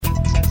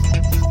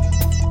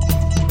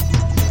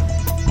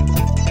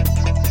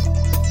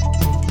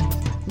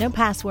No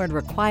Password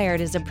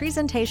Required is a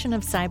presentation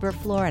of Cyber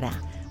Florida,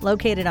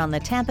 located on the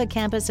Tampa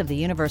campus of the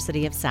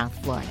University of South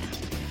Florida.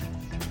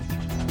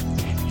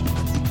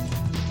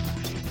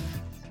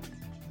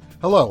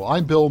 Hello,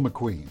 I'm Bill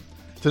McQueen.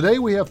 Today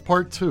we have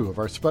part 2 of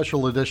our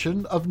special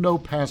edition of No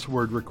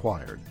Password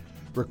Required,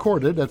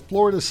 recorded at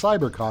Florida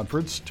Cyber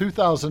Conference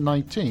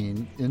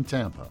 2019 in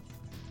Tampa.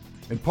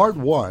 In part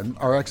 1,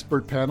 our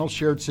expert panel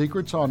shared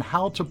secrets on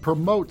how to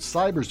promote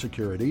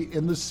cybersecurity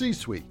in the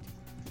C-suite.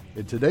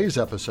 In today's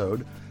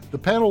episode, the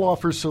panel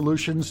offers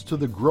solutions to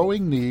the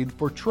growing need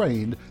for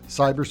trained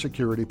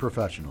cybersecurity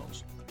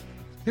professionals.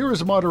 Here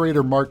is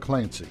moderator Mark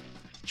Clancy,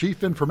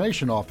 Chief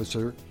Information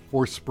Officer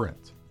for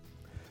Sprint.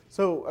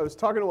 So I was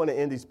talking to one of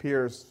Andy's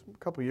peers a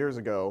couple years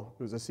ago,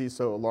 who's a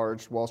CISO at a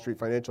large Wall Street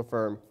financial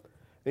firm,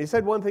 and he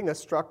said one thing that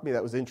struck me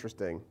that was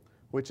interesting,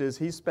 which is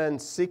he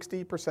spends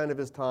 60% of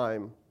his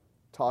time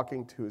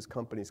talking to his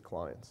company's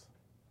clients.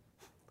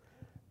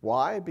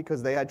 Why?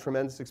 Because they had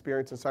tremendous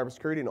experience in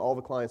cybersecurity and all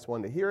the clients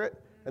wanted to hear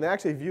it, and they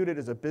actually viewed it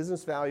as a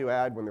business value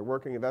add when they're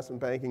working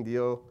investment banking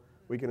deal,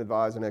 we can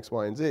advise on X,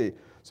 Y, and Z.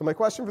 So my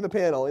question for the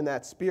panel in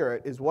that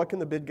spirit is what can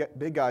the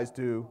big guys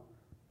do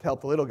to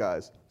help the little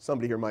guys?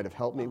 Somebody here might have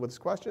helped me with this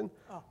question,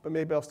 but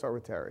maybe I'll start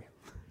with Terry,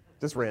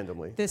 just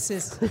randomly. This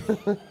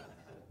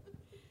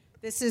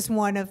is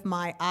one of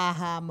my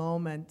aha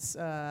moments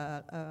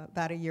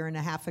about a year and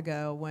a half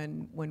ago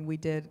when we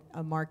did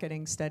a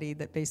marketing study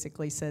that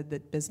basically said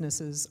that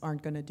businesses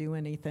aren't going to do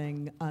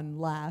anything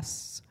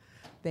unless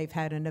they've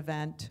had an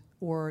event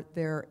or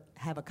they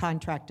have a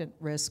contract at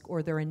risk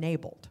or they're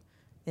enabled.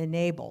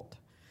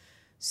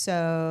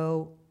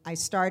 So I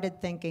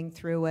started thinking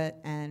through it,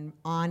 and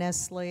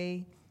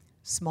honestly,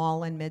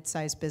 small and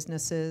mid-sized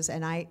businesses,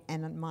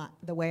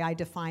 the way I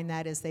define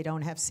that is they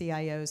don't have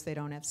CIOs, they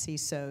don't have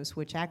CISOs,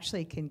 which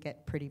actually can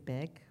get pretty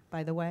big,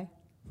 by the way.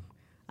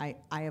 I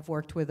have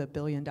worked with a $1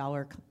 billion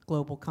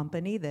global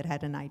company that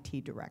had an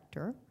IT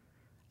director,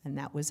 and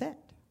that was it,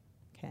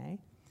 okay?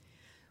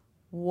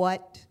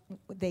 What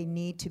they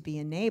need to be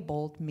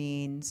enabled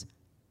means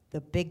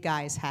the big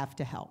guys have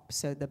to help.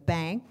 So the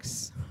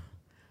banks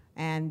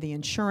and the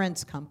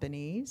insurance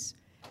companies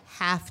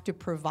have to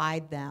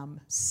provide them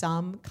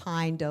some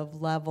kind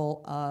of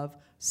level of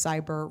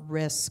cyber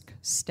risk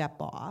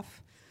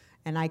step-off.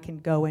 And I can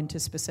go into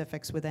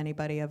specifics with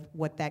anybody of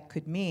what that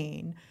could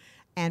mean.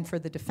 And for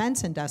the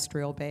defense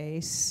industrial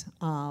base,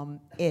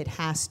 it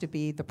has to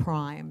be the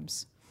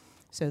primes.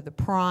 So the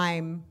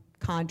prime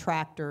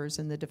contractors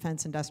in the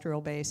defense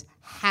industrial base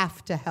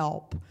have to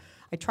help.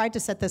 I tried to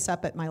set this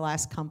up at my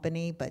last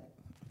company, but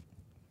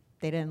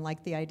they didn't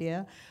like the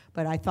idea.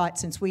 But I thought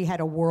since we had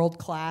a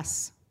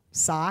world-class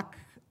SOC,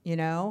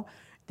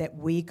 that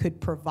we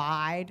could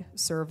provide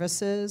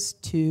services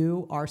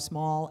to our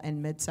small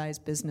and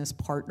mid-sized business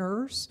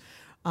partners.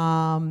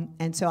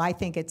 And so I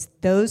think it's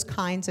those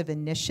kinds of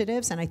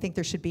initiatives, and I think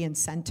there should be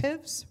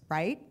incentives,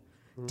 right,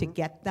 to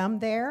get them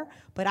there.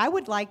 But I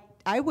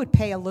would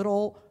pay a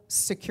little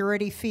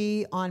security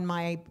fee on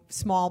my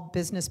small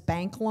business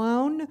bank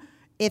loan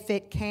if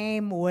it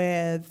came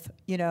with,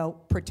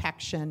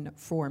 protection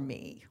for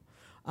me.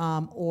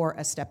 Or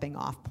a stepping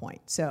off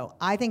point. So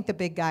I think the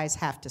big guys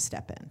have to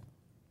step in.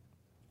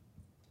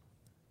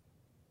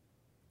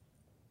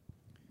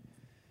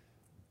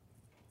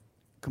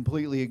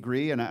 Completely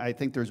agree, and I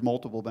think there's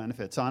multiple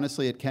benefits.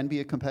 Honestly, it can be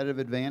a competitive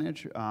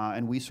advantage,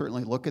 and we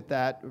certainly look at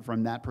that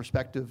from that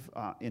perspective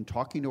in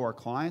talking to our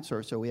clients.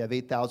 So we have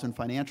 8,000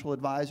 financial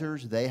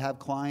advisors. They have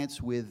clients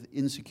with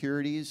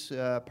insecurities,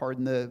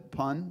 pardon the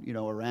pun,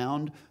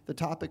 around the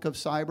topic of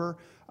cyber.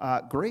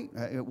 Great.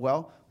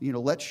 Well,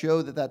 let's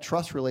show that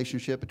trust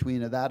relationship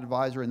between that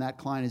advisor and that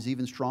client is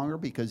even stronger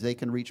because they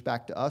can reach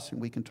back to us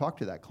and we can talk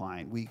to that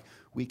client.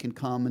 We can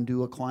come and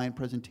do a client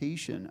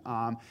presentation.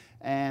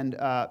 And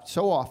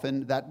so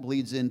often that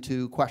bleeds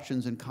into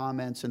questions and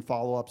comments and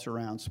follow-ups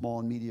around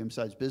small and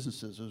medium-sized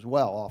businesses as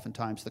well.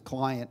 Oftentimes the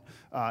client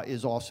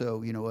is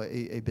also,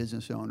 a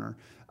business owner.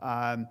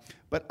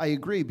 But I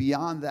agree,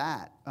 beyond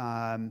that,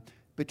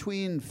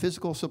 between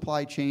physical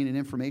supply chain and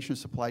information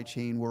supply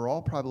chain, we're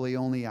all probably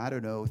only,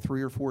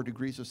 3 or 4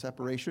 degrees of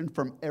separation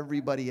from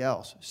everybody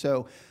else.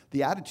 So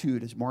the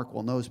attitude, as Mark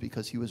well knows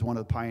because he was one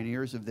of the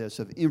pioneers of this,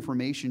 of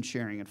information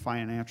sharing and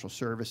financial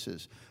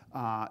services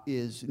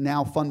is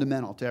now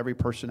fundamental to every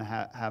person to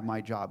have my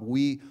job.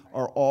 We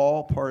are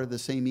all part of the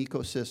same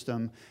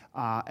ecosystem,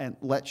 and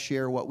let's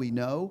share what we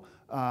know.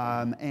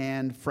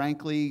 And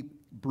frankly,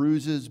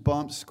 bruises,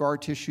 bumps, scar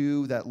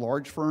tissue that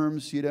large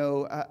firms,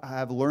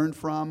 have learned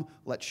from,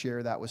 let's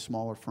share that with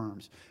smaller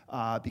firms.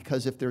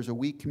 Because if there's a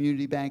weak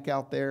community bank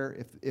out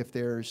there, if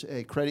there's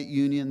a credit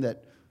union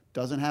that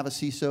doesn't have a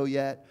CISO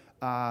yet,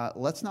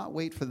 let's not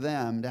wait for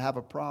them to have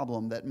a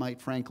problem that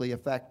might frankly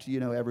affect,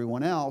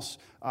 everyone else.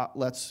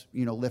 Let's,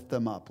 lift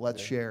them up.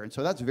 Let's share. And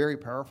so that's very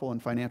powerful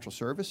in financial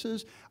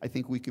services. I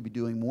think we could be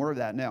doing more of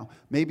that. Now,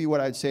 maybe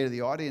what I'd say to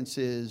the audience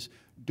is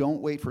don't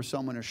wait for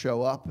someone to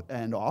show up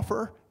and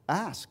offer.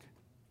 Ask,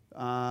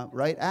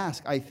 right?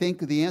 Ask. I think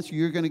the answer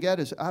you're going to get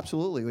is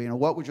absolutely.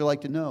 What would you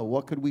like to know?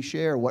 What could we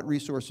share? What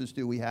resources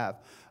do we have?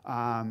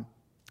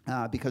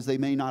 because they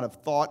may not have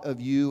thought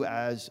of you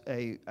as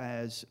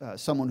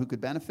someone who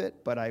could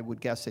benefit, but I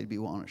would guess they'd be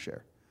willing to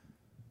share.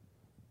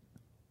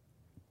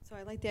 So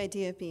I like the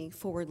idea of being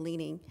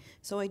forward-leaning.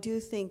 So I do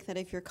think that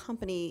if your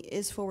company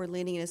is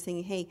forward-leaning and is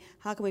thinking, hey,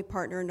 how can we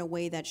partner in a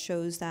way that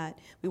shows that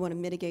we want to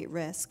mitigate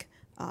risk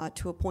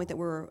to a point that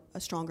we're a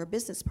stronger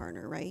business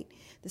partner, right?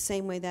 The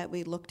same way that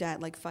we looked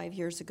at like 5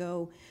 years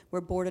ago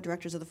where board of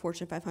directors of the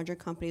Fortune 500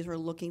 companies were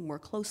looking more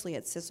closely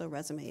at CISO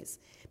resumes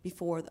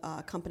before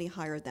a company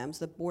hired them.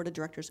 So the board of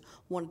directors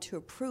wanted to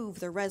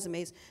approve their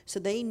resumes so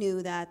they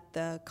knew that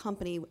the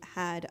company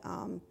had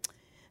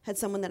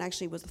someone that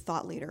actually was a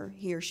thought leader.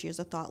 He or she is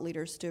a thought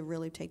leader to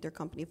really take their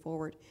company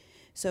forward.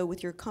 So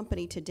with your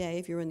company today,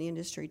 if you're in the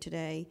industry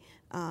today,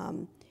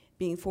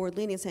 being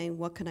forward-leaning and saying,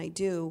 what can I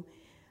do?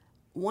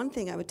 One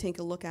thing I would take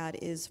a look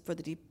at is for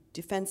the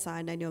defense side,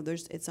 and I know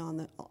it's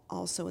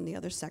also in the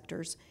other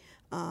sectors,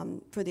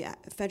 for the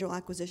federal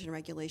acquisition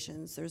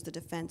regulations, there's the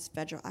defense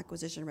federal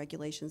acquisition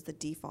regulations, the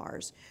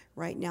DFARS.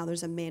 Right now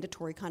there's a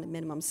mandatory kind of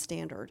minimum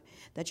standard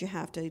that you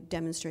have to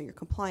demonstrate your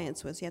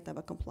compliance with. So you have to have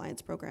a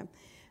compliance program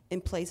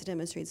in place that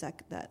demonstrates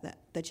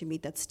that you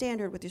meet that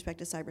standard with respect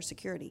to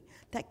cybersecurity.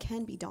 That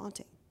can be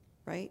daunting,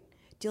 right?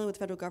 Dealing with the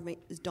federal government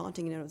is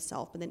daunting in and of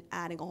itself, but then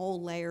adding a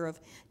whole layer of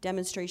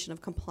demonstration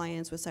of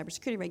compliance with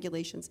cybersecurity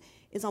regulations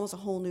is almost a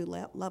whole new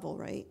level,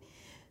 right?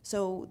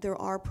 So there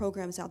are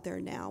programs out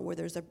there now where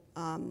there's the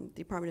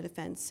Department of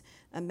Defense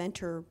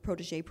mentor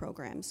protege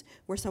programs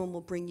where someone will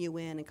bring you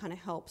in and kind of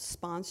help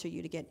sponsor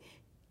you to get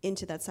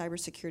into that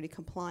cybersecurity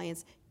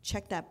compliance,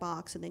 check that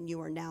box, and then you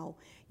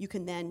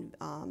can then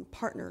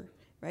partner,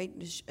 right?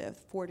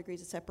 4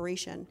 degrees of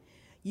separation.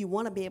 You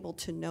want to be able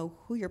to know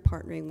who you're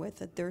partnering with,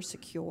 that they're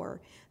secure,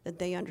 that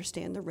they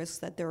understand the risks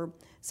that they're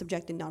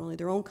subjecting not only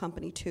their own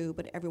company to,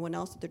 but everyone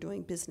else that they're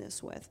doing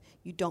business with.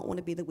 You don't want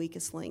to be the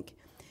weakest link.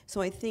 So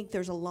I think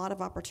there's a lot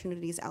of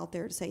opportunities out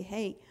there to say,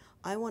 hey,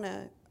 I want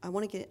to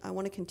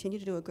continue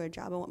to do a good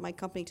job. I want my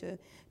company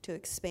to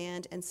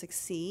expand and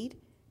succeed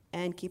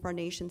and keep our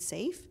nation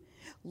safe.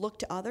 Look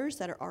to others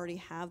that already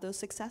have those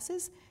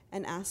successes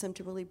and ask them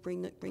to really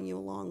bring you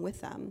along with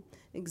them,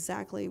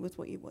 exactly with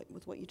what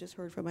you just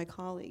heard from my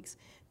colleagues,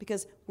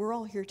 because we're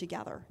all here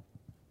together.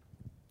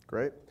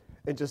 Great.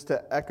 And just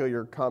to echo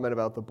your comment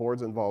about the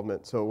board's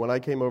involvement, so when I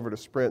came over to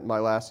Sprint, my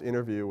last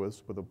interview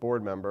was with a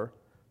board member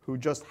who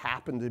just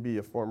happened to be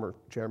a former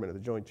chairman of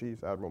the Joint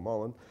Chiefs, Admiral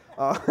Mullen.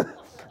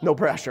 No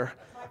pressure.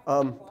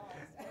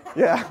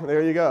 Yeah,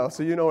 there you go.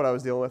 So you know what I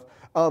was dealing with.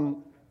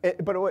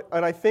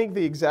 And I think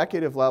the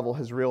executive level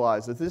has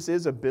realized that this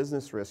is a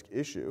business risk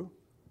issue.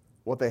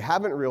 What they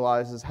haven't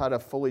realized is how to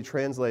fully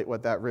translate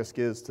what that risk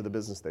is to the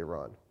business they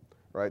run,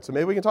 right? So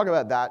maybe we can talk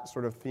about that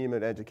sort of theme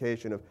in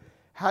education of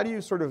how do you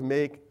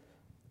cyberize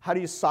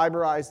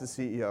the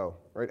CEO,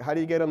 right? How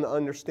do you get them to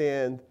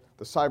understand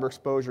the cyber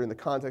exposure in the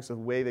context of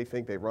the way they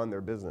think they run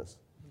their business?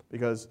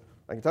 Because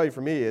I can tell you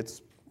for me,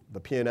 it's the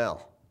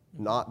P&L,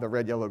 not the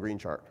red, yellow, green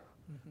chart.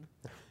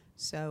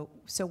 So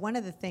one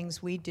of the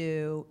things we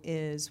do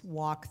is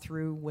walk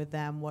through with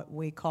them what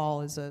we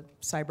call as a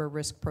cyber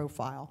risk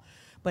profile.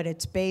 But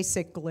it's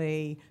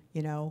basically,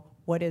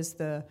 what is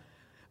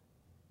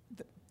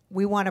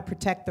we want to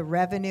protect the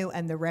revenue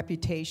and the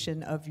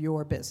reputation of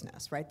your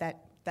business, right?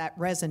 That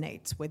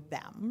resonates with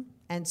them.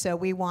 And so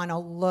we want to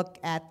look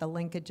at the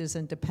linkages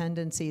and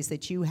dependencies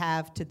that you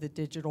have to the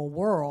digital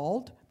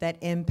world that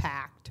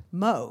impact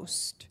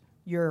most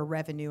your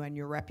revenue and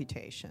your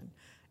reputation.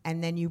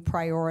 And then you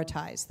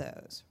prioritize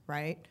those,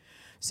 right?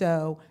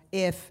 So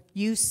if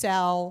you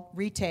sell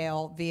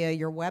retail via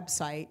your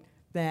website,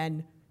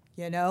 then,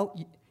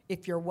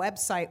 if your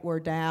website were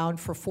down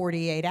for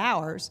 48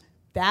 hours,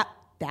 that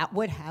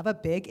would have a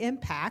big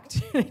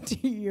impact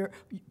to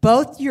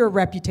both your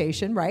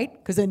reputation, right?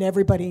 Because then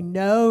everybody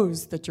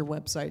knows that your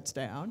website's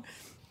down,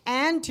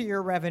 and to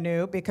your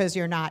revenue because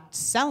you're not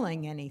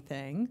selling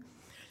anything.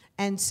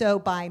 And so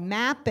by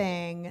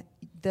mapping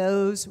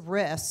those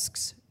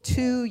risks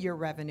to your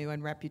revenue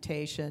and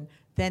reputation,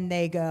 then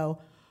they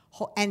go,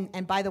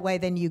 and by the way,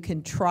 then you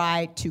can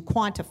try to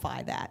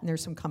quantify that. And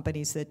there's some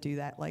companies that do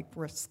that, like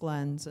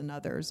RiskLens and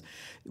others,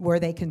 where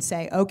they can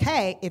say,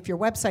 okay, if your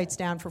website's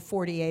down for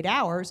 48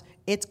 hours,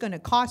 it's going to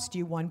cost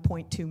you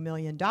 $1.2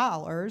 million,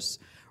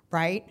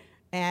 right?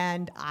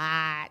 And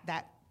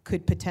that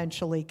could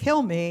potentially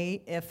kill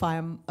me if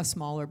I'm a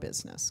smaller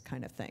business,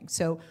 kind of thing.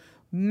 So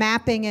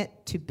mapping it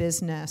to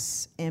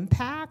business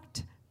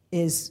impact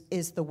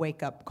is the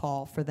wake-up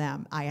call for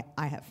them, I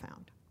have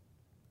found.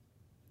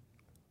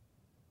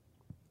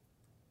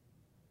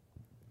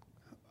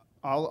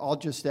 I'll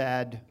just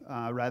add,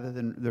 rather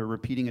than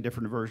repeating a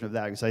different version of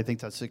that, because I think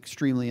that's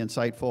extremely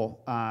insightful.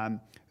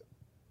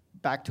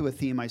 Back to a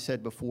theme I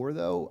said before,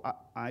 though,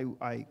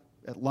 I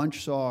at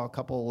lunch saw a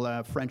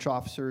couple French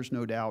officers,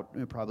 no doubt,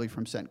 probably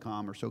from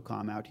CENTCOM or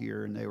SOCOM out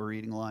here, and they were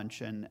eating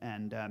lunch, and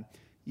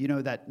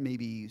that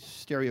maybe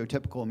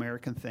stereotypical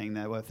American thing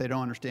that if they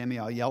don't understand me,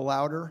 I'll yell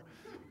louder,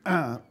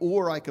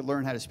 or I could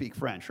learn how to speak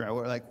French, right?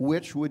 Or like,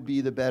 which would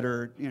be the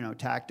better,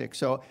 tactic?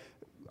 So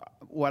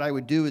what I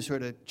would do is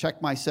sort of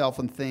check myself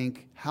and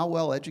think, how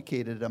well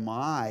educated am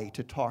I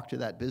to talk to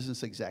that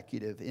business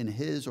executive in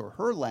his or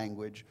her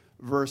language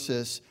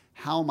versus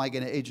how am I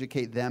going to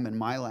educate them in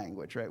my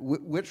language, right?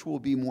 Which will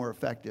be more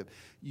effective?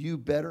 You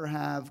better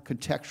have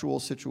contextual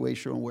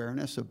situational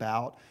awareness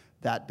about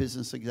that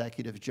business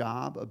executive's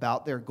job,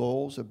 about their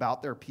goals,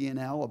 about their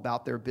P&L,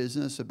 about their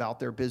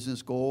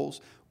business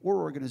goals, or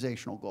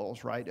organizational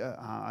goals, right?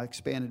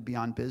 Expanded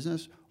beyond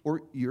business,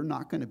 or you're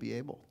not going to be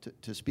able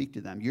to speak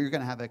to them. You're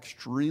going to have an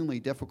extremely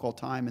difficult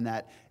time in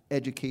that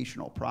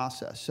educational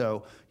process.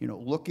 So,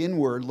 look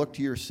inward, look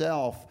to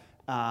yourself,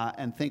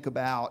 and think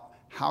about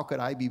how could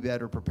I be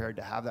better prepared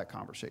to have that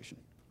conversation.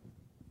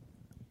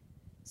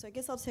 So I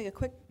guess I'll take a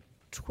quick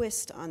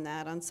twist on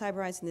that, on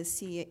cyberizing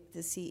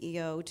the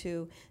CEO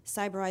to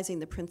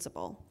cyberizing the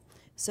principal.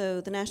 So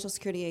the National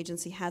Security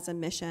Agency has a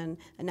mission,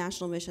 a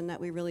national mission that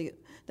we really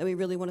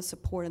want to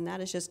support, and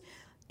that is just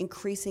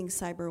increasing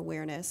cyber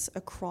awareness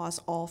across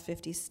all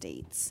 50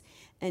 states,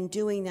 and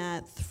doing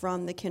that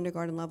from the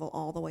kindergarten level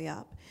all the way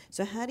up.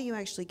 So how do you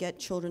actually get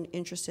children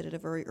interested at a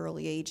very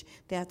early age?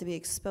 They have to be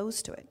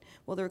exposed to it.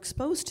 Well, they're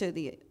exposed to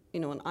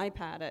an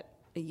iPad at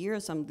a year.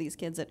 Some of these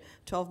kids at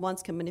 12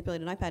 months can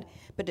manipulate an iPad,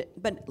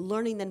 but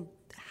learning then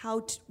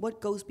what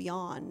goes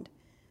beyond,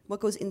 what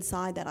goes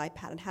inside that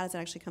iPad, and how does it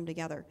actually come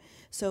together?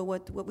 So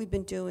what we've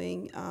been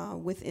doing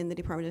within the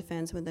Department of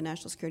Defense, with the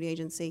National Security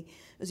Agency,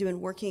 is we've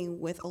been working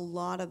with a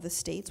lot of the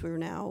states. We're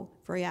now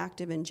very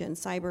active in Gen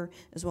Cyber,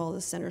 as well as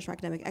the Centers for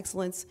Academic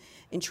Excellence,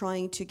 in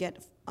trying to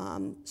get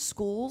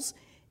schools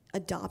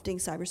adopting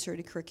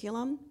cybersecurity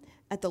curriculum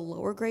at the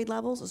lower grade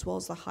levels, as well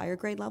as the higher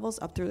grade levels,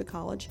 up through the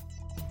college.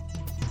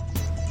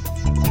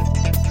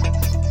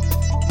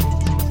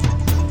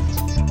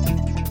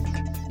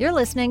 You're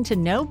listening to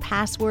No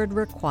Password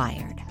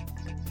Required.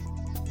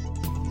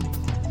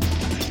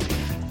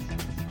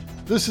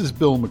 This is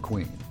Bill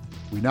McQueen.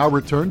 We now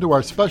return to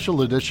our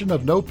special edition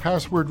of No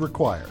Password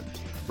Required,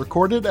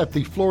 recorded at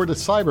the Florida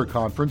Cyber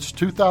Conference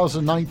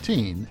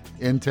 2019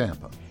 in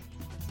Tampa.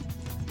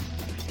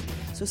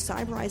 So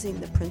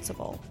cyberizing the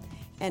principal.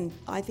 And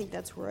I think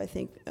that's where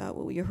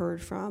what you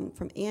heard from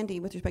Andy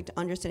with respect to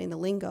understanding the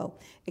lingo,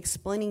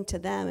 explaining to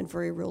them in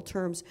very real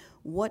terms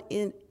what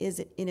is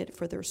it in it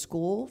for their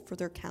school, for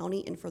their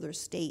county, and for their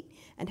state,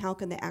 and how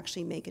can they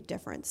actually make a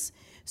difference.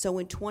 So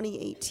in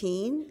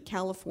 2018,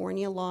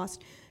 California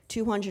lost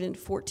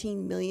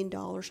 $214 million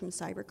from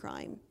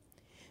cybercrime.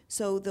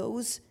 So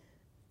those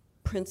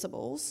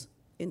principals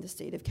in the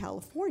state of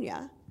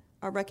California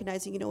are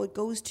recognizing, it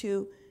goes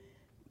to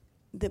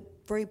the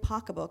very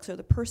pocketbooks or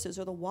the purses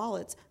or the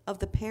wallets of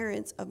the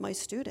parents of my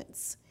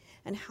students.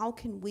 And how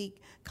can we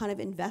kind of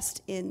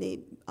invest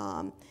in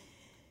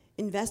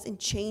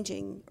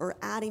changing or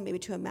adding maybe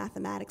to a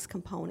mathematics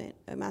component,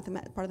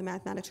 part of the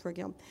mathematics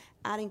curriculum,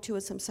 adding to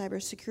it some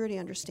cybersecurity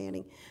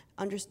understanding,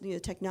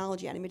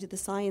 technology, adding to the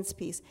science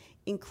piece,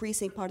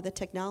 increasing part of the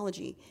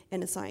technology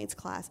in a science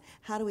class.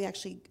 How do we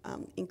actually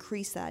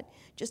increase that?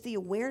 Just the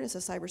awareness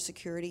of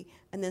cybersecurity,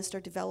 and then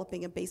start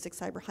developing a basic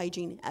cyber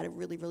hygiene at a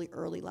really, really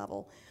early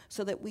level,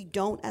 so that we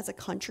don't, as a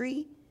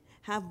country,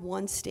 have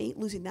one state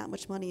losing that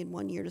much money in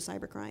 1 year to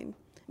cybercrime.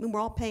 I mean,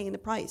 we're all paying the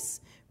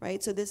price,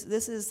 right? So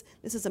this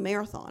is a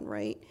marathon,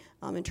 right?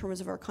 In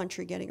terms of our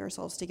country getting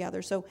ourselves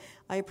together. So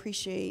I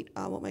appreciate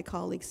what my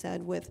colleague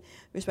said with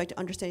respect to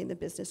understanding the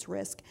business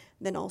risk,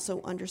 then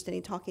also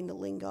understanding, talking the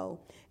lingo.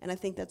 And I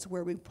think that's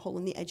where we pull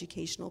in the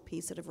educational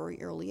piece at a very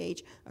early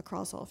age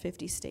across all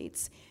 50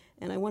 states.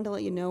 And I wanted to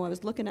let you know, I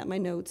was looking at my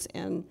notes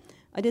and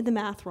I did the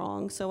math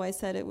wrong. So I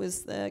said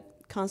the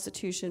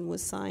Constitution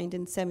was signed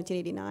in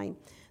 1789.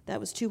 That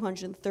was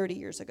 230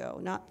 years ago,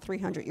 not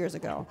 300 years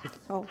ago.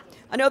 So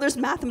I know there's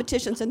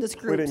mathematicians in this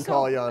group. We didn't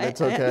call you on it.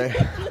 It's okay.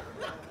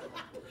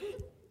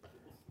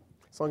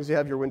 As long as you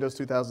have your Windows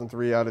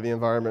 2003 out of the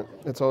environment,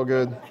 it's all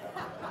good.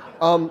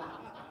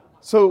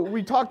 So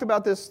we talked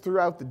about this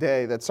throughout the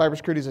day, that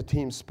cybersecurity is a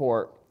team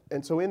sport.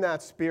 And so in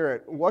that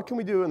spirit, what can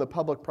we do in the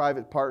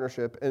public-private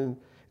partnership? And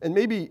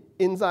maybe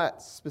in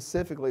that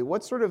specifically,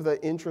 what's sort of the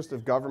interest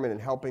of government in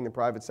helping the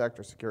private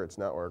sector secure its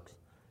networks?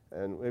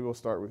 And maybe we'll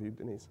start with you,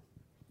 Denise.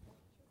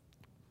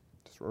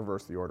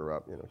 Reverse the order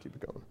up, keep it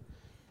going.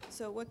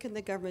 So what can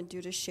the government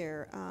do to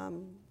share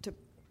to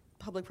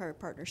public-private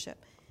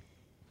partnership?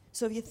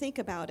 So if you think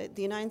about it,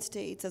 the United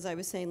States, as I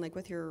was saying, like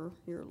with your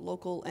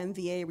local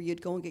MVA where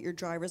you'd go and get your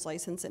driver's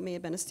license, it may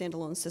have been a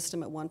standalone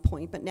system at one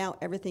point, but now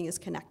everything is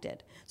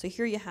connected. So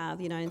here you have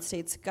the United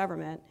States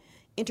government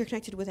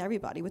interconnected with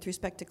everybody with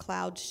respect to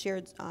cloud,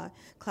 shared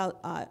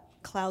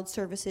cloud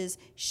services,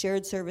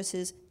 shared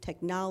services,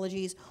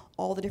 technologies,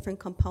 all the different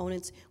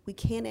components. We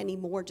can't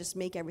anymore just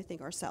make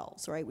everything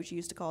ourselves, right? Which you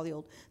used to call the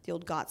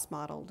old GOTS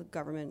model. The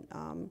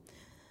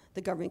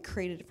government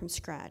created it from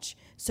scratch.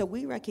 So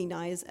we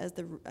recognize as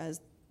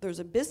there's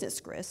a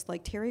business risk,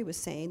 like Terry was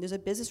saying, there's a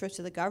business risk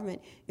to the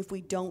government if we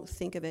don't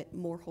think of it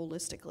more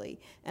holistically.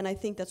 And I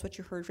think that's what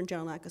you heard from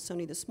General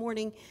Nakasone this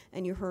morning,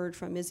 and you heard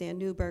from Ms. Ann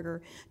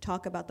Neuberger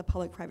talk about the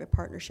public-private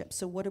partnership.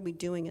 So what are we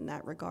doing in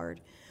that regard?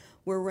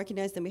 We're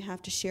recognizing that we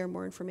have to share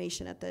more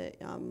information on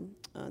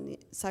the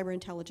cyber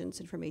intelligence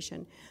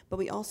information, but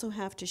we also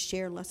have to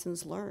share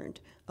lessons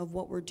learned of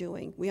what we're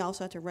doing. We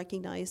also have to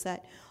recognize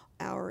that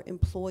our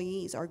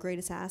employees, our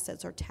greatest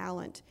assets, our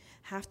talent,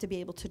 have to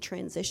be able to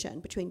transition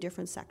between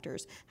different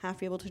sectors, have to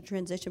be able to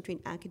transition between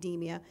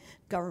academia,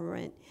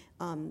 government,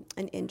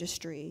 and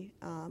industry,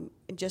 and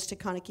just to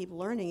kind of keep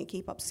learning and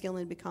keep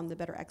upskilling and become the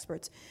better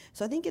experts.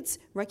 So I think it's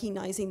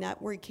recognizing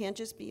that we can't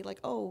just be like,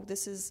 oh,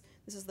 this is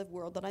the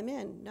world that I'm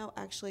in. No,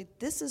 actually,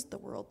 this is the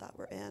world that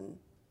we're in.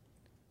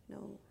 You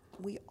know,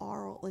 we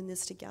are all in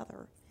this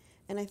together.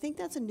 And I think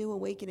that's a new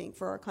awakening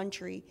for our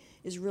country,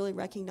 is really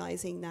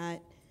recognizing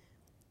that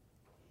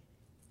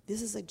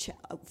this is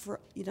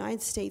for the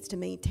United States to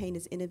maintain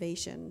its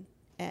innovation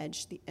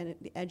edge, the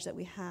edge that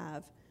we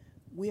have.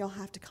 We all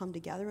have to come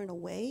together in a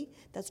way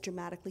that's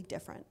dramatically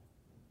different.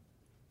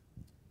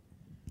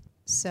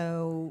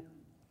 So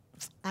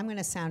I'm going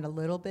to sound a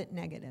little bit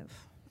negative.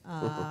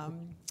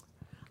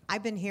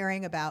 I've been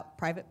hearing about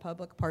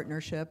private-public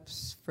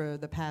partnerships for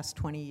the past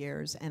 20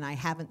 years, and I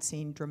haven't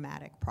seen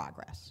dramatic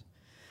progress.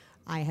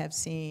 I have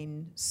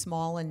seen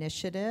small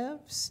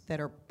initiatives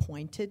that are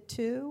pointed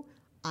to.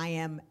 I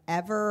am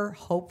ever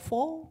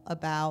hopeful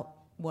about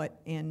what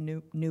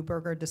Ann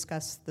Neuberger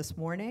discussed this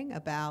morning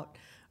about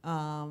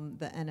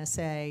the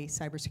NSA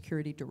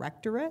Cybersecurity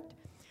Directorate.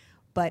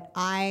 But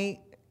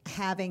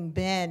having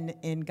been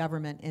in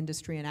government,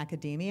 industry, and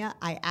academia,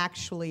 I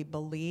actually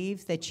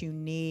believe that you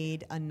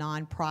need a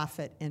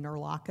nonprofit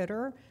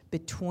interlocutor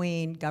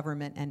between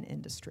government and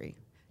industry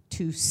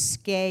to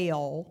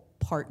scale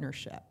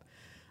partnership.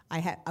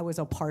 I was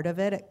a part of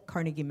it at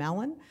Carnegie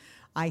Mellon.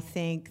 I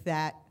think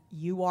that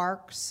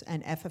UARCs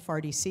and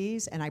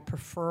FFRDCs, and I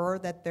prefer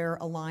that they're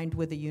aligned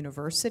with a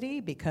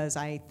university, because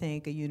I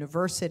think a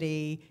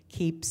university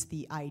keeps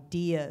the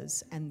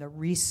ideas and the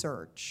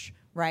research,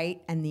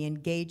 right, and the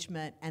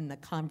engagement and the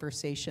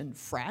conversation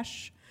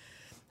fresh.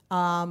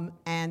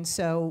 And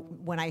so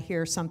when I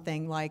hear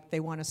something like they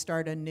want to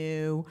start a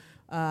new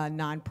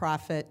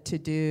nonprofit to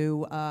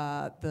do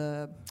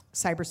the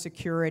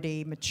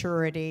cybersecurity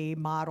maturity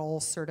model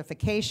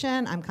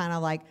certification, I'm kind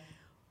of like,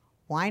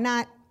 why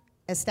not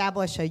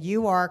establish a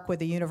UARC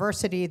with a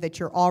university that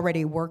you're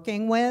already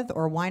working with,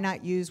 or why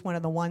not use one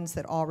of the ones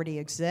that already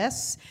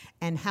exists?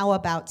 And how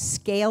about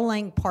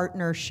scaling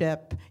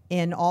partnership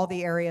in all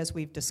the areas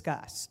we've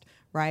discussed,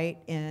 right?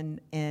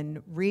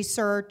 In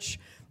research,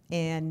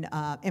 in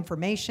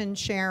information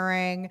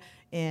sharing,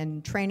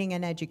 in training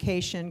and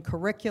education,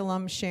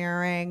 curriculum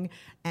sharing,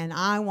 and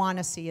I want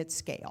to see it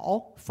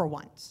scale for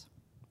once.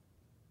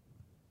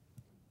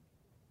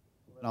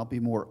 I'll be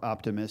more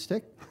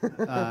optimistic.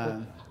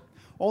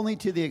 Only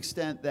to the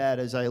extent that,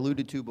 as I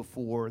alluded to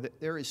before, that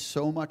there is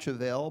so much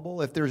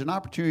available. If there's an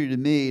opportunity to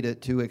me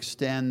to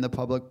extend the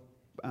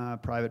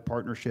public-private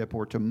partnership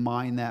or to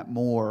mine that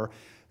more,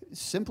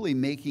 simply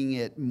making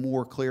it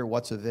more clear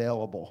what's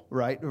available,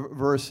 right?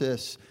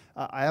 Versus,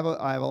 I have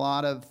a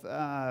lot of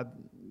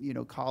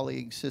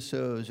colleagues,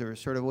 CISOs, are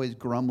sort of always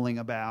grumbling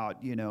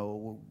about,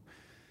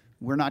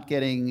 we're not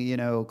getting,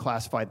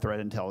 classified threat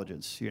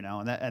intelligence,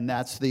 and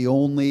that's the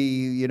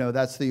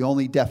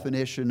only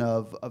definition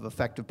of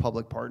effective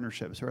public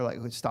partnerships. We're like,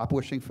 stop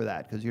wishing for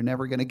that, because you're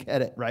never going to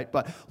get it, right?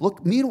 But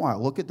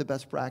meanwhile, look at the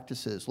best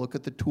practices, look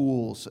at the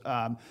tools,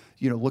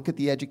 look at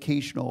the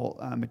educational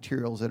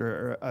materials that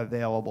are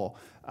available.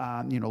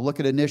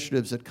 Look at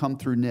initiatives that come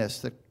through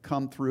NIST, that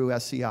come through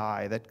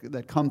SCI,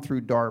 that come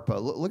through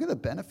DARPA. Look at the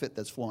benefit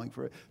that's flowing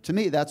for it. To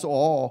me, that's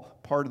all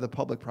part of the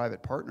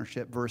public-private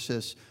partnership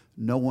versus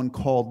no one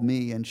called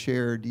me and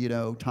shared,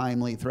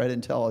 timely threat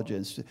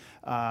intelligence.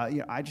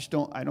 I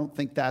don't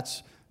think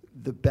that's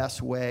the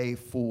best way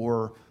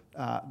for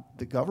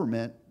the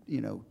government,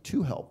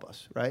 to help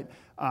us, right?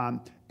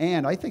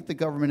 And I think the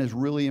government has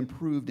really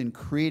improved in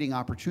creating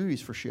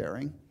opportunities for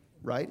sharing,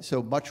 right?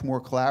 So much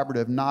more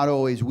collaborative, not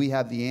always we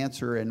have the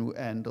answer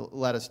and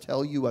let us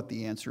tell you what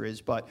the answer is,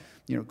 but,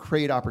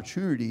 create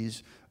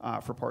opportunities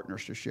for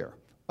partners to share,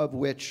 of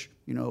which,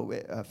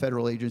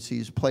 federal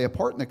agencies play a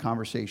part in the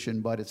conversation,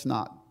 but it's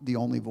not the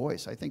only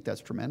voice. I think that's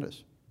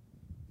tremendous.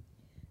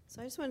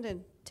 So I just wanted to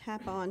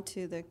tap on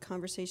to the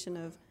conversation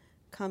of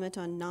comment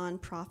on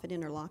nonprofit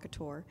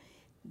interlocutor.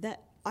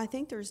 That I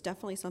think there's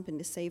definitely something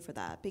to say for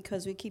that,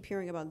 because we keep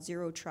hearing about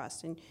zero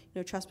trust and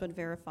trust but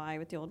verify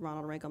with the old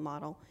Ronald Reagan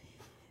model.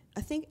 I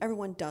think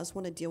everyone does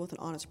want to deal with an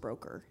honest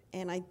broker,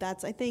 and I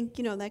think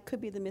that could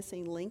be the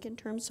missing link in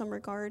terms of some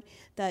regard,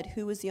 that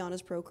who is the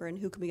honest broker and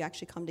who can we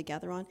actually come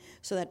together on,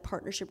 so that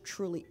partnership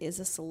truly is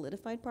a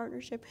solidified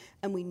partnership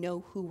and we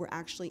know who we're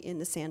actually in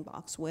the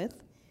sandbox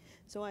with.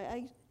 So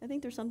I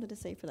think there's something to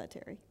say for that,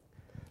 Terry.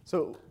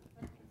 So,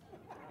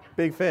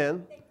 big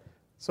fan.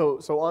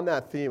 So on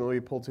that theme, let me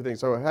pull two things.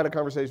 So I had a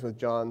conversation with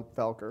John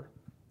Felker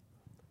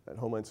at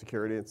Homeland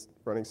Security. It's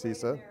running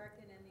CISA.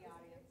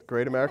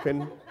 Great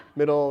American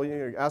middle,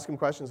 ask him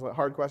questions,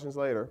 hard questions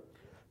later.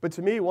 But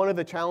to me, one of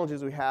the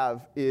challenges we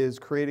have is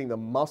creating the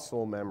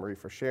muscle memory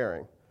for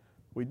sharing.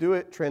 We do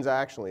it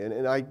transactionally,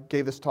 and I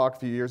gave this talk a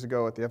few years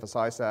ago at the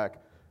FSISAC,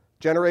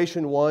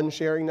 Generation 1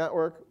 sharing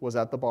network was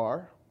at the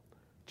bar.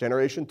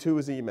 Generation 2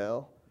 is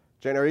email.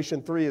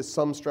 Generation 3 is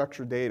some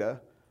structured data.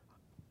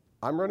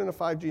 I'm running a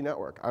 5G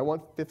network. I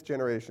want 5th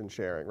generation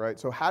sharing, right?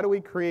 So how do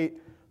we create,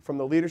 from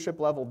the leadership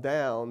level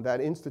down,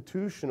 that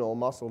institutional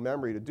muscle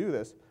memory to do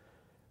this?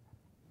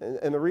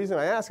 And the reason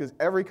I ask is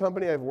every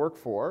company I've worked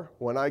for,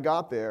 when I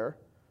got there,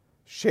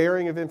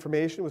 sharing of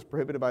information was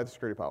prohibited by the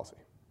security policy.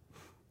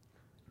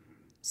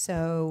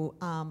 So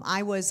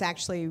I was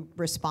actually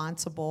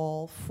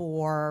responsible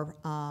for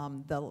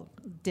the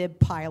DIB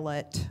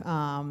pilot,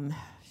 I'm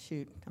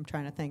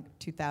trying to think,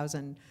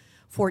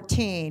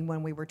 2014,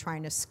 when we were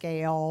trying to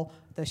scale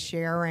the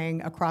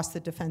sharing across the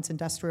defense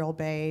industrial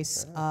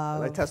base.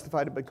 And I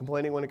testified about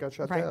complaining when it got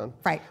shut down.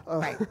 Right.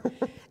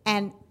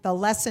 And the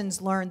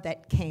lessons learned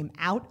that came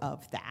out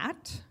of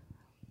that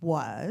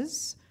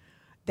was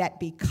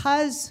that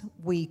because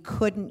we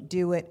couldn't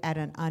do it at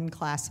an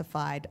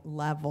unclassified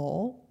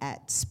level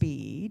at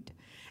speed,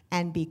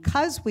 and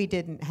because we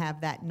didn't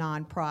have that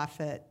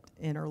nonprofit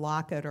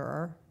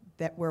interlocutor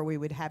that where we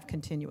would have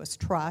continuous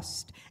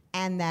trust,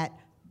 and that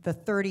the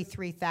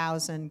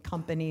 33,000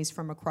 companies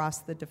from across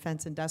the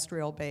defense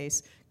industrial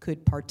base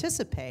could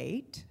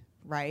participate,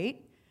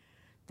 right,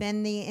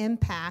 then the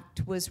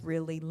impact was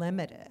really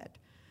limited.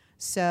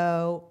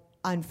 So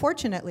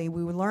unfortunately,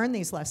 we learned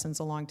these lessons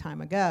a long time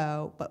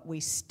ago, but we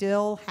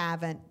still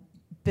haven't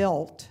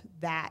built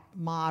that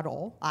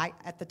model. I,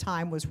 at the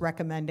time, was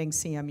recommending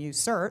CMU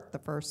CERT, the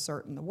first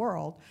CERT in the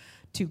world,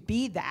 to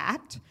be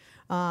that.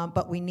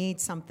 But we need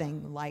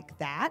something like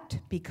that,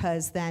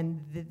 because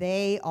then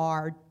they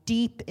are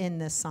deep in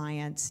the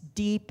science,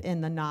 deep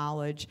in the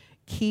knowledge,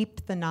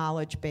 keep the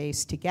knowledge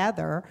base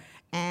together,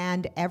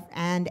 and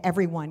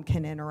everyone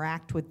can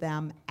interact with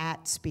them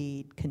at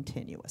speed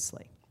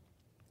continuously.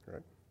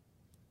 Right.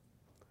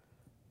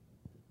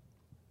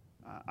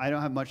 I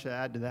don't have much to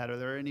add to that. Are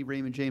there any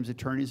Raymond James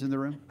attorneys in the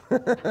room?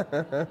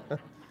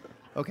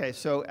 Okay,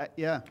 so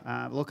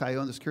look, I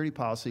own the security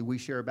policy. We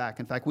share back.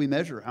 In fact, we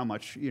measure how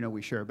much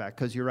we share back,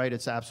 because you're right,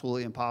 it's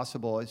absolutely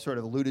impossible. I sort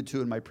of alluded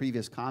to in my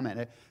previous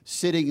comment,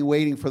 sitting and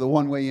waiting for the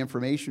one-way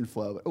information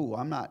flow. Oh,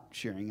 I'm not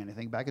sharing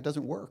anything back. It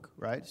doesn't work,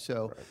 right?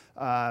 So,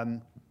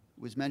 it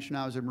was mentioned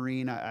I was a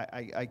Marine.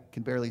 I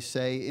can barely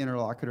say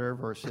interlocutor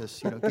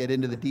versus get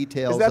into the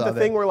details. Is that of the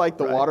thing it, where like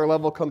the right? water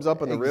level comes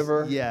up in the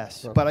river?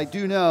 Yes, but I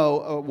do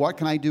know what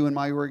can I do in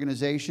my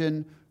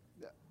organization.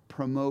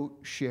 Promote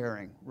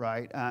sharing,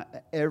 right?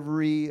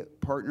 Every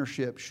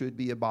partnership should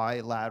be a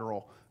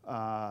bilateral,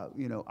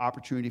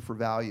 opportunity for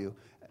value,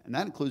 and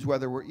that includes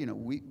whether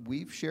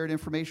we've shared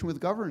information with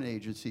government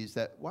agencies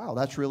that, wow,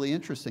 that's really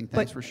interesting.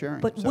 Thanks for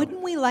sharing. But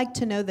wouldn't we like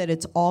to know that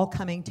it's all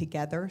coming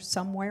together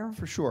somewhere?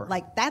 For sure.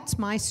 Like, that's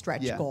my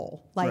stretch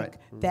goal. Like,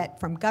 that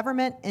from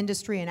government,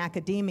 industry, and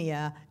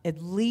academia, at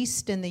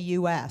least in the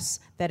U.S.,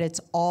 that it's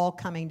all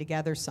coming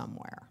together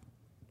somewhere.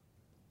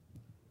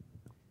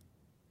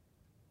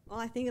 Well,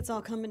 I think it's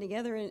all coming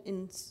together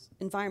in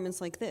environments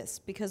like this,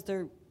 because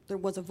there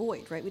was a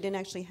void, right? We didn't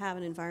actually have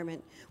an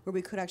environment where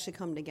we could actually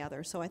come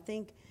together. So I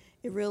think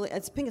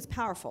it's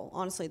powerful,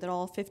 honestly, that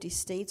all 50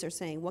 states are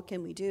saying, what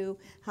can we do?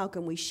 How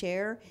can we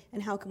share?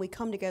 And how can we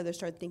come together,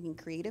 start thinking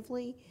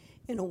creatively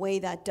in a way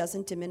that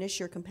doesn't diminish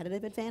your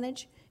competitive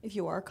advantage? If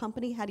you are a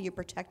company, how do you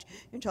protect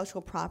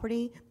intellectual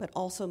property, but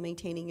also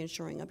maintaining and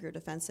shoring up your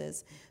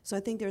defenses? So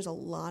I think there's a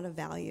lot of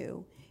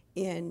value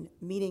in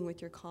meeting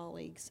with your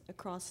colleagues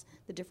across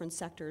the different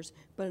sectors,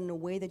 but in a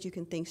way that you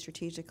can think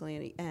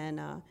strategically and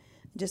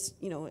just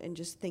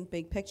think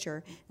big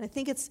picture. And I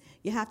think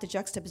you have to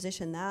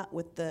juxtaposition that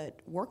with the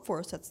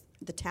workforce, that's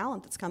the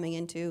talent that's coming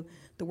into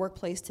the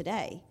workplace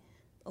today.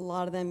 A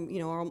lot of them,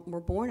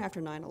 were born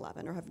after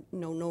 9/11 or have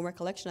no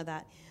recollection of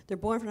that. They're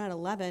born for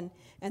 9/11,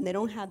 and they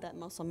don't have that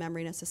muscle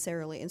memory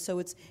necessarily. And so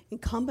it's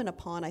incumbent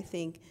upon, I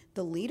think,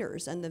 the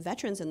leaders and the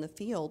veterans in the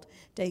field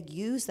to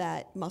use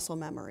that muscle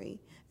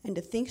memory and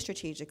to think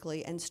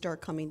strategically and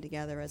start coming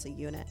together as a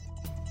unit.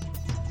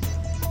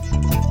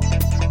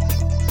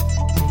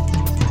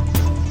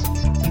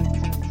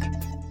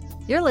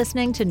 You're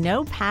listening to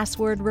No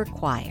Password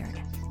Required.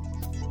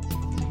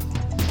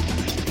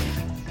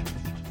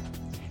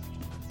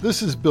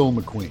 This is Bill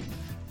McQueen.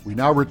 We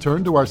now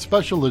return to our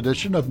special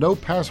edition of No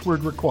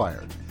Password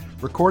Required,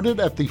 recorded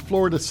at the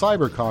Florida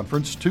Cyber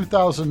Conference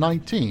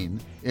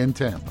 2019 in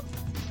Tampa.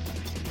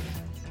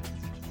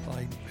 Well,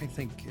 I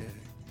think,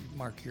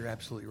 Mark, you're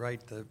absolutely right.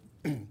 The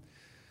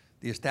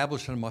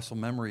establishment of muscle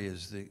memory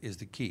is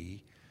the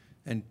key.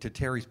 And to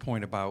Terry's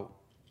point about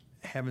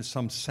having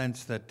some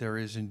sense that there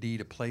is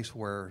indeed a place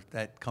where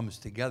that comes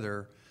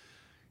together,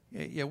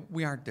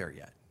 we aren't there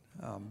yet.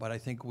 But I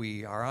think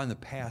we are on the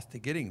path to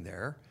getting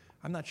there.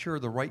 I'm not sure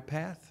the right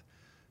path,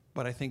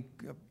 but I think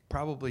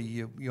probably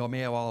you may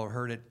have all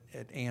heard it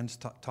at Ann's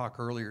talk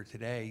earlier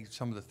today,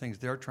 some of the things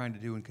they're trying to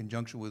do in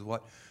conjunction with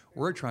what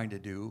we're trying to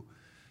do.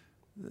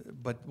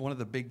 But one of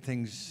the big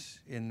things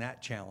in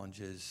that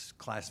challenge is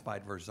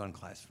classified versus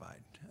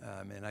unclassified.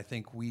 And I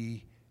think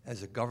we,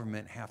 as a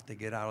government, have to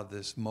get out of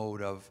this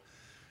mode of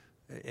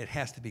it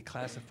has to be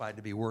classified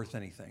to be worth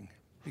anything.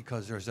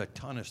 because there's a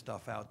ton of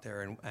stuff out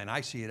there, and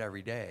I see it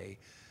every day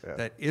Yeah.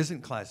 that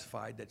isn't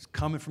classified, that's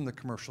coming from the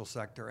commercial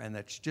sector, and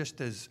that's just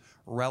as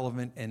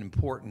relevant and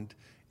important.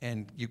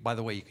 And by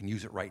the way, you can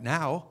use it right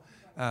now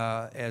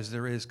as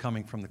there is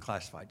coming from the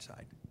classified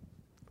side.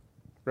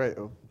 Great.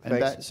 Oh, And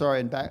thanks.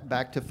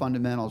 back to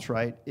fundamentals,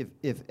 right?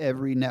 If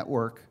every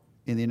network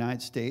in the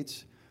United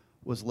States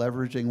was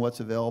leveraging what's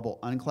available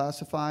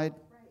unclassified,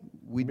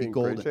 we'd Be be in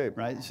great golden, shape.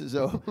 right?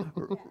 So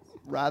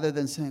rather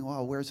than saying,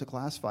 well, where's the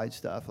classified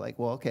stuff? Like,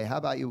 well, okay, how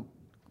about you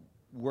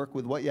work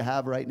with what you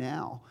have right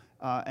now,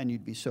 and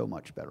you'd be so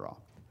much better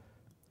off.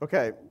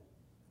 Okay.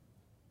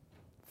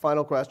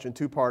 Final question,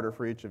 two-parter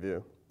for each of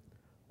you.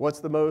 What's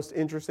the most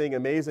interesting,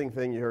 amazing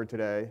thing you heard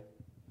today?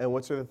 And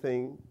what's the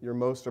thing you're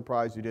most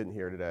surprised you didn't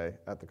hear today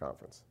at the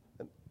conference?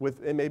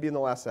 And maybe in the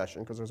last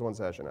session, because there's one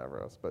session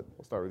after us, but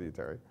we'll start with you,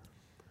 Terry.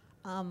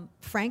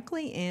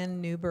 Frankly,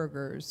 Ann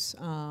Newberger's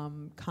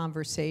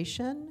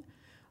conversation,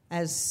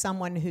 as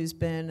someone who's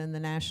been in the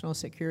national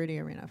security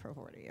arena for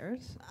 40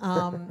 years,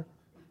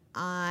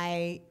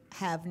 I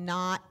have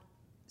not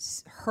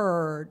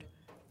heard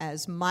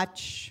as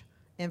much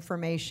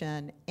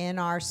information in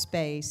our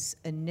space,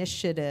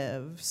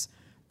 initiatives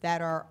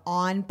that are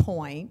on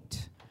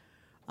point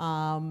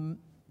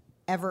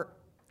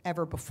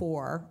ever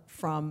before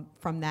from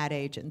that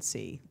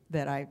agency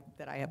that I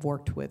have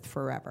worked with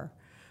forever.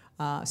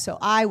 So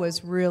I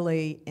was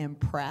really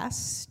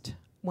impressed.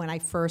 When I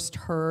first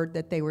heard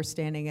that they were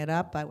standing it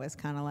up, I was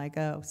kind of like,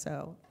 oh,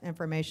 so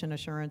Information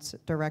Assurance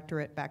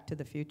Directorate, Back to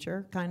the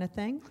Future kind of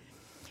thing.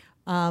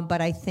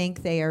 But I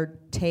think they are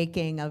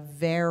taking a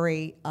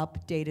very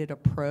updated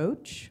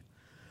approach.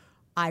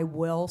 I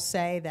will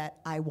say that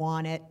I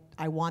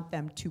want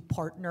them to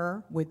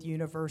partner with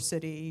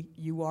university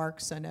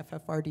UARCs and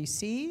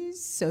FFRDCs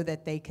so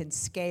that they can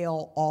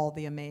scale all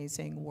the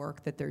amazing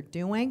work that they're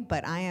doing.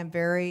 But I am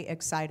very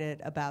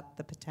excited about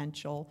the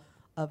potential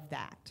of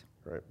that.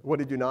 Right. What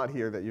did you not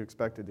hear that you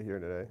expected to hear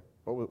today?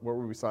 What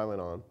were we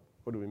silent on?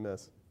 What did we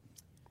miss?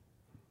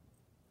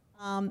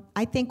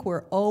 I think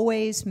we're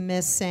always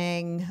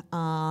missing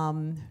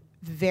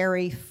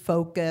very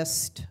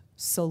focused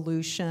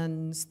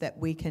solutions that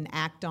we can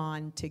act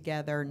on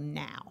together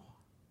now.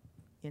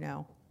 You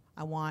know,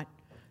 I want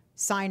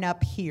sign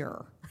up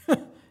here,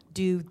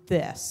 do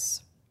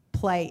this,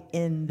 play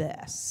in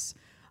this.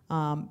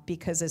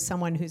 Because as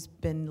someone who's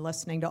been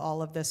listening to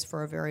all of this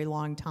for a very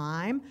long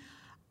time,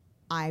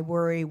 I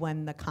worry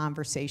when the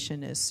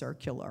conversation is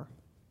circular.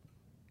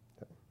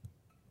 Okay.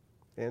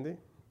 Andy?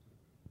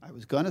 I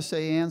was going to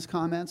say Ann's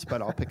comments,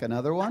 but I'll pick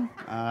another one.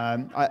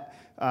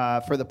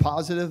 For the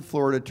positive,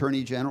 Florida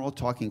Attorney General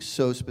talking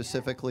so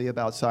specifically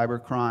about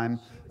cybercrime,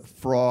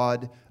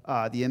 fraud,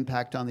 the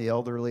impact on the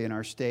elderly in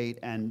our state,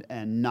 and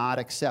not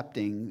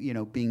accepting,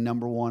 being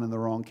number one in the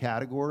wrong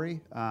category.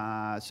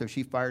 So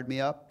she fired me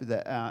up,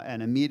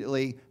 and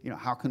immediately,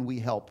 how can we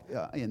help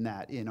in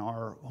that in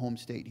our home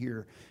state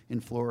here in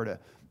Florida?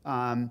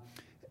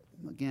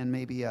 Again,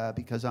 maybe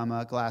because I'm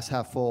a glass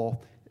half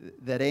full,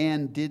 that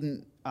Ann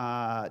didn't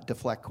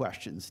deflect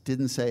questions,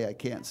 didn't say I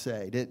can't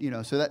say,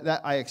 so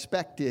that I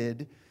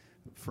expected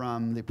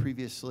from the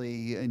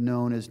previously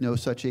known as no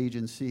such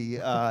agency,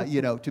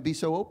 to be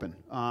so open,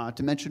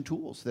 to mention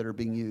tools that are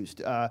being used.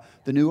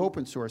 The new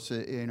open source,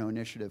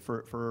 initiative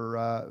for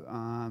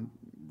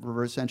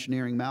reverse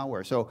engineering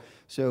malware.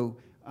 So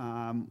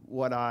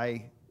what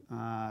I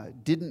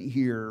didn't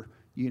hear,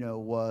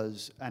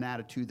 was an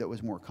attitude that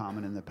was more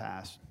common in the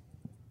past.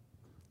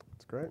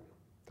 That's great.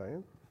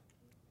 Diane?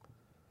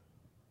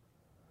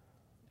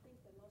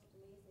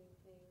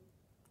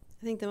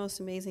 I think the most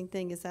amazing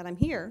thing is that I'm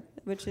here,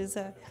 which is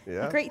a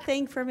great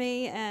thing for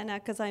me, and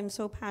because I'm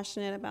so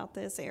passionate about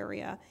this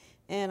area,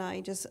 and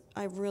I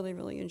really,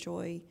 really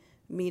enjoy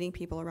meeting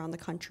people around the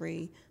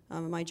country.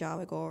 In my job,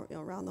 I go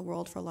around the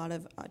world for a lot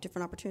of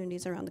different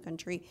opportunities around the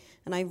country,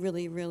 and I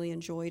really, really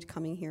enjoyed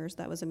coming here, so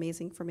that was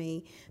amazing for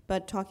me.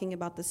 But talking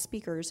about the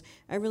speakers,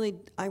 I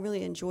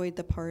really enjoyed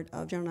the part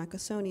of General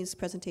Nakasoni's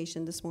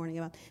presentation this morning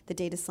about the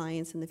data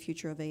science and the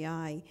future of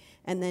AI,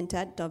 and then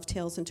that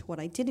dovetails into what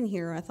I didn't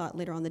hear. I thought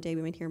later on in the day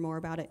we might hear more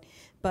about it.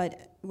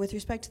 But with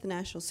respect to the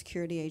National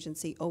Security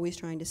Agency, always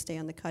trying to stay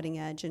on the cutting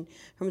edge in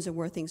terms of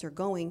where things are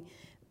going,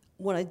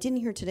 what I didn't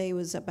hear today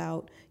was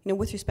about,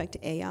 with respect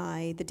to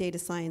AI, the data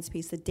science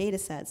piece, the data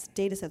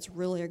sets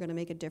really are going to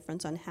make a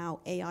difference on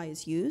how AI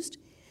is used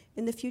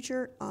in the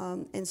future.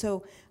 And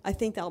so I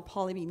think that'll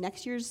probably be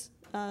next year's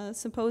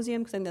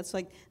symposium, because I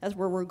think that's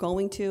where we're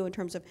going to in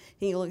terms of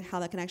taking a look at how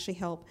that can actually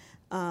help,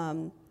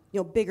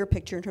 bigger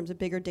picture in terms of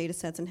bigger data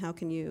sets and how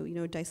can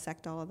you,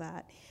 dissect all of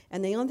that.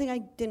 And the only thing I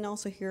didn't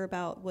also hear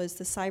about was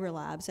the cyber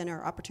labs and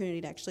our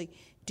opportunity to actually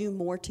do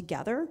more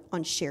together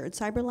on shared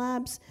cyber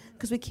labs,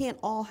 because we can't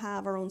all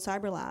have our own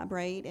cyber lab,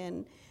 right?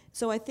 And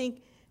so I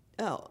think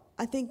that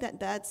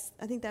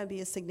would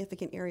be a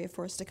significant area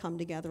for us to come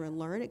together and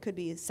learn. It could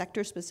be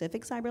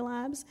sector-specific cyber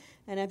labs,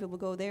 and have people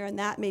go there, and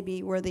that may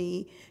be where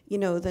the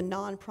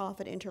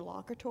nonprofit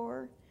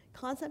interlocutor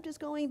concept is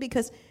going,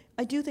 because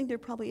I do think there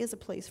probably is a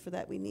place for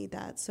that. We need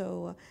that.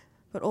 So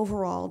But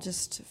overall,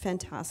 just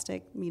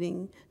fantastic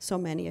meeting so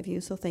many of you.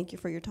 So thank you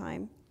for your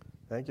time.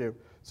 Thank you.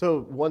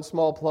 So one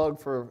small plug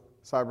for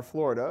Cyber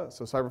Florida.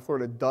 So Cyber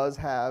Florida does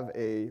have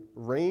a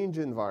range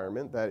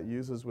environment that it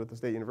uses with the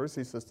State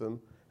University system. And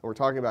we're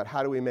talking about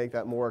how do we make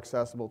that more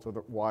accessible to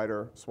the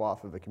wider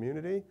swath of the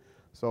community.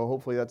 So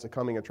hopefully that's a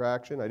coming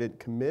attraction. I didn't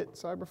commit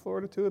Cyber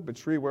Florida to it, but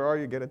Sri, where are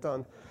you? Get it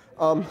done.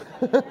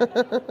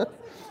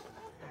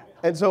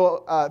 And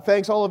so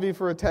thanks all of you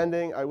for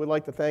attending. I would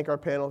like to thank our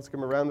panelists. Give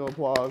them a round of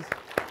applause.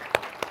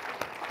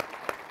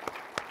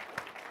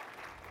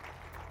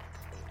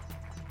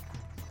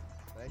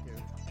 Thank you.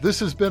 This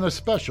has been a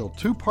special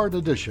two-part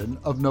edition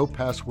of No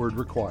Password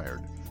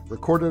Required,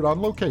 recorded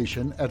on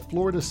location at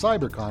Florida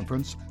Cyber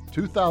Conference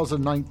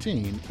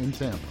 2019 in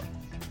Tampa.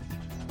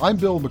 I'm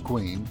Bill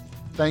McQueen.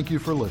 Thank you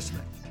for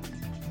listening.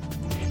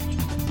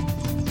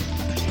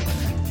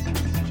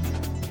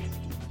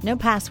 No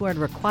Password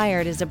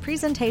Required is a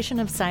presentation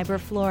of Cyber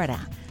Florida,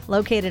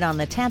 located on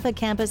the Tampa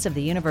campus of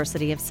the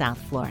University of South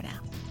Florida.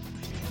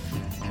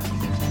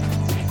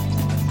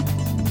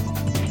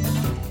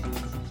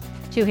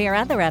 To hear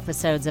other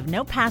episodes of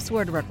No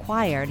Password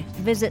Required,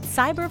 visit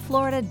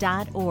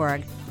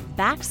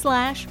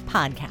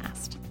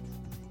cyberflorida.org/podcast.